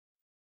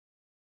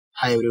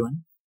Hi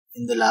everyone.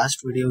 In the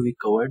last video we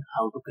covered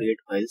how to create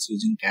files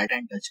using cat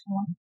and touch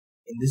command.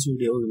 In this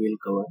video we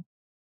will cover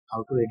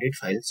how to edit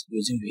files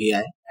using VI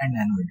and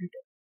nano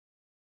editor.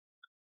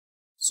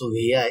 So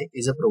VI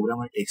is a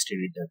programmer text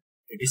editor.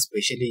 It is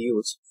specially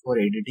used for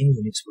editing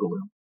Unix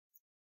program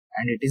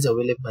and it is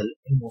available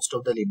in most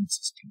of the Linux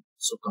system.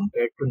 So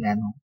compared to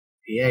nano,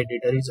 VI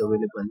editor is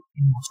available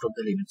in most of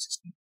the Linux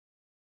system.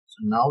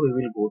 So now we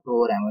will go to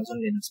our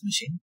Amazon Linux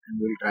machine and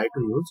we will try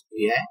to use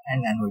VI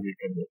and nano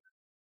editor there.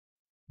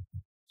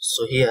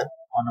 So here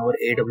on our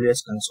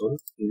AWS console,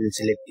 we will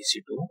select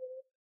EC2,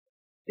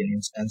 then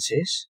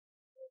instances,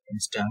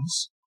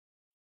 instance,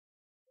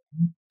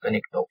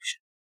 connect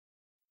option.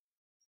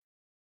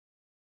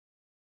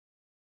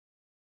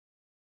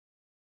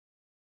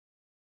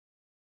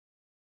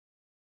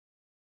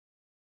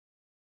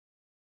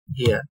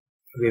 Here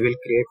we will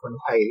create one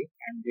file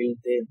and we'll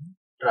then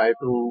try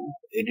to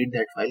edit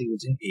that file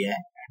using VI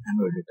and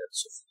nano editor.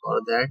 So for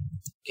that,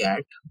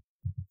 cat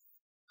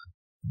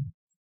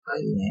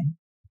file name.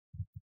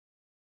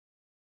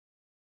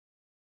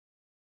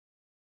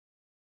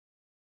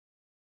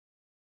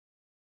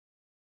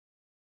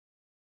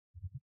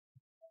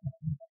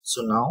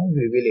 So now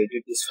we will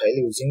edit this file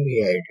using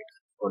VI editor.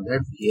 For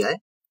that, VI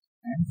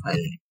and file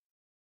name.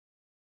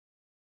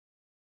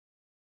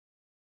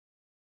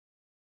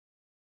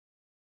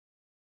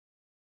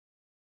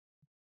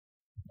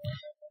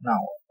 Now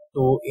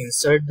to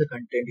insert the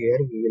content here,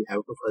 we will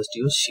have to first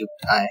use Shift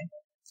I.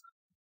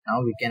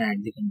 Now we can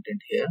add the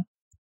content here.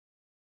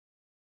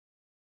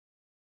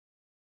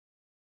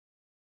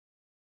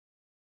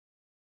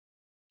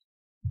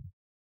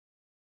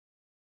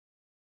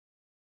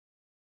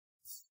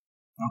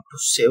 Now to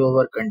save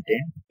our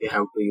content, we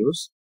have to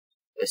use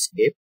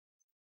escape,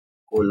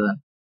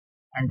 colon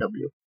and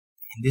W.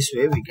 In this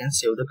way, we can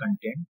save the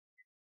content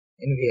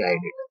in VI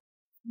editor.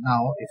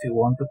 Now, if you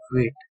want to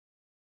quit,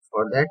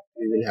 for that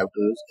we will have to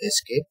use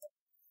escape,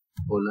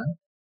 colon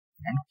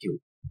and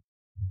Q.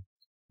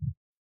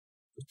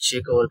 To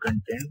check our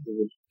content,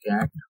 we will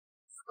cat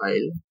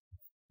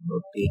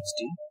file.txt.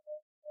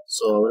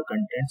 So our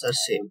contents are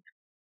saved.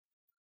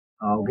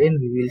 Now again,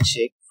 we will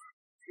check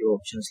few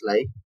options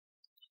like.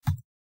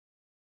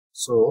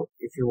 So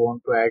if you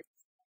want to add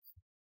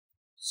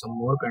some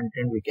more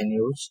content, we can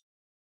use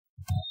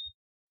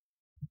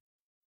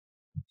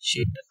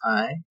Shift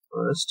I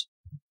first,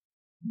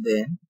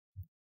 then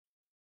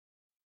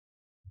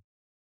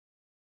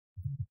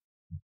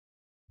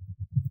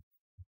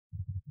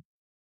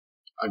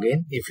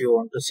again, if you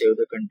want to save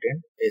the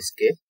content,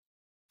 escape,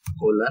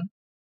 colon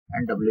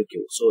and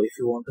WQ. So if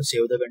you want to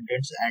save the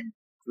contents and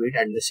quit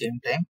at the same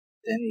time,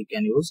 then you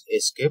can use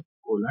escape,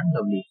 colon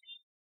W.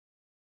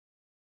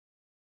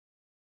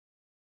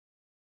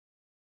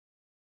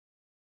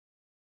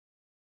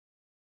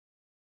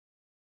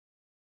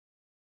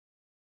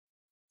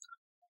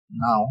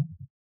 Now,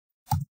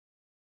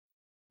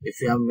 if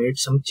you have made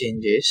some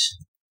changes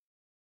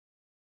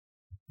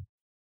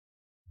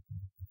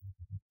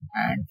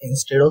and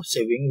instead of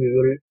saving,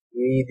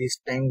 this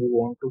time we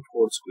want to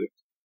force quit.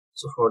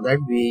 So for that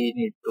we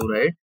need to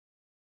write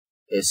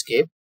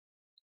escape,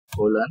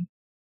 colon,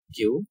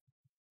 Q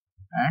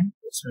and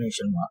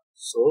exclamation mark.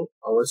 So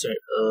our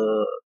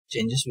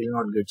changes will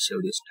not get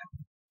saved this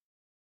time.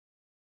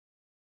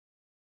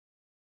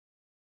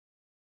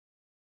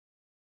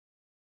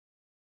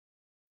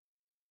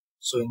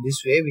 So in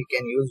this way we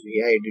can use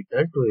VI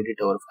editor to edit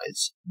our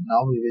files.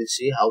 Now we will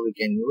see how we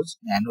can use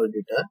nano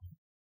editor.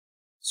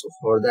 So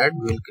for that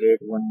we will create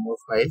one more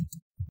file.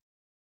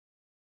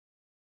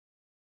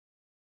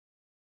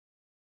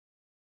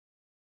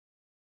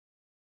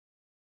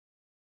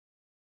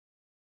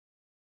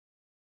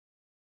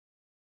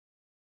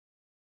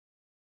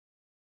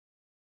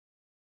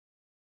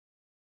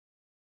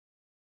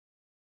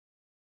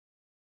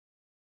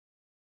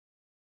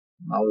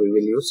 Now we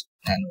will use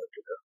nano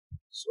editor.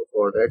 So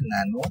for that,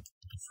 nano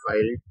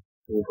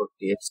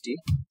file2.txt.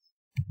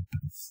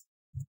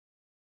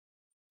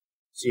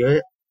 So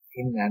here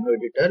in nano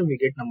editor we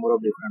get number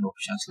of different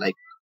options, like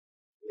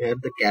where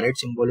the caret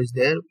symbol is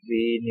there,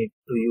 we need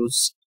to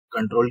use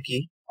control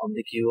key of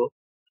the keyboard,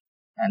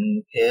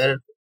 and here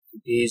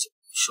it is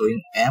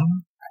showing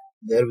M,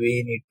 there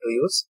we need to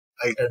use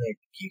alternate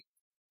key.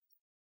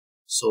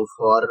 So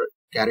for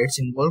caret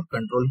symbol,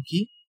 control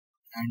key,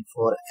 and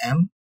for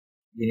M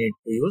we need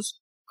to use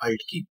alt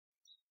key.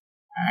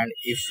 And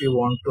if we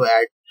want to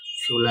add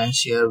few lines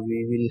here,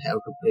 we will have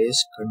to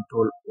press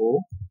Ctrl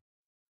O,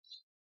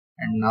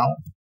 and now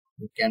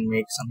we can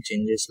make some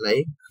changes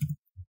like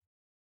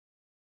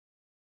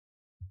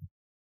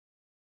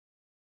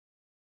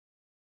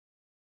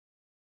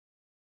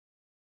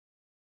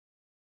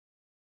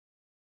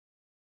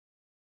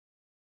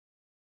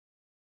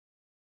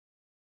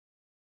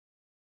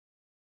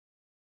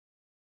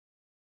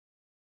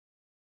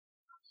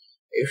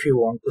if you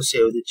want to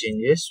save the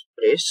changes,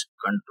 press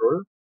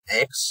Ctrl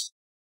X,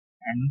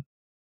 and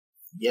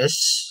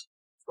yes,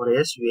 for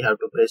yes we have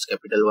to press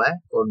capital Y,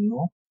 for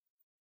no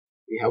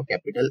we have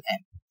capital N.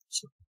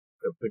 So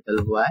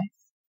capital Y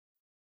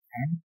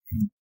and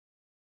N.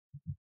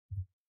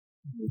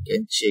 we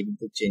can check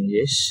the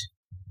changes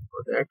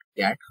for that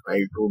cat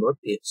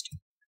file2.txt.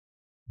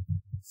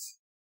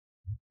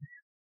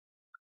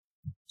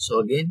 So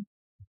again,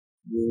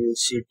 we will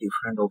see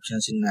different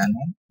options in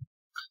nano.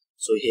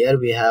 So here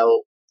we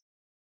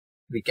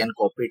can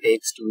copy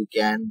text, we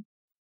can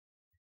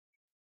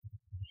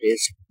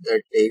paste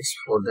that text.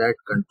 For that,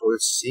 control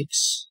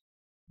 6,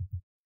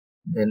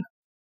 then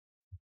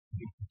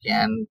we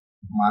can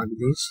mark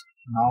this.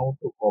 Now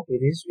to copy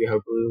this, we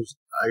have to use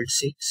alt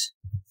 6,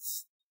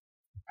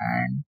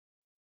 and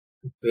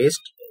to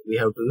paste we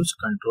have to use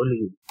control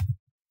U.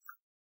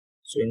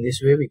 So in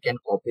this way we can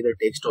copy the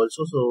text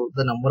also. So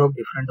the number of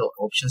different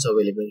options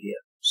available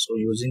here. So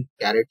using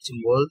caret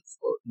symbol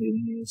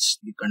means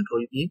the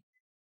control key,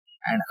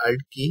 and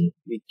alt key,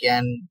 we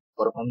can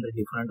perform the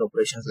different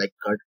operations like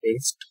cut,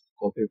 paste,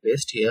 copy,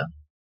 paste here.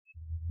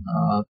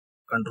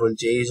 Control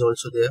J is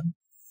also there.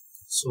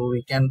 So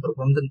we can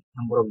perform the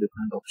number of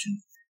different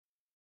options.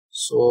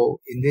 So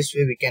in this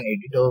way we can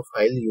edit our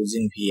file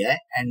using VI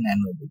and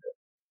nano editor.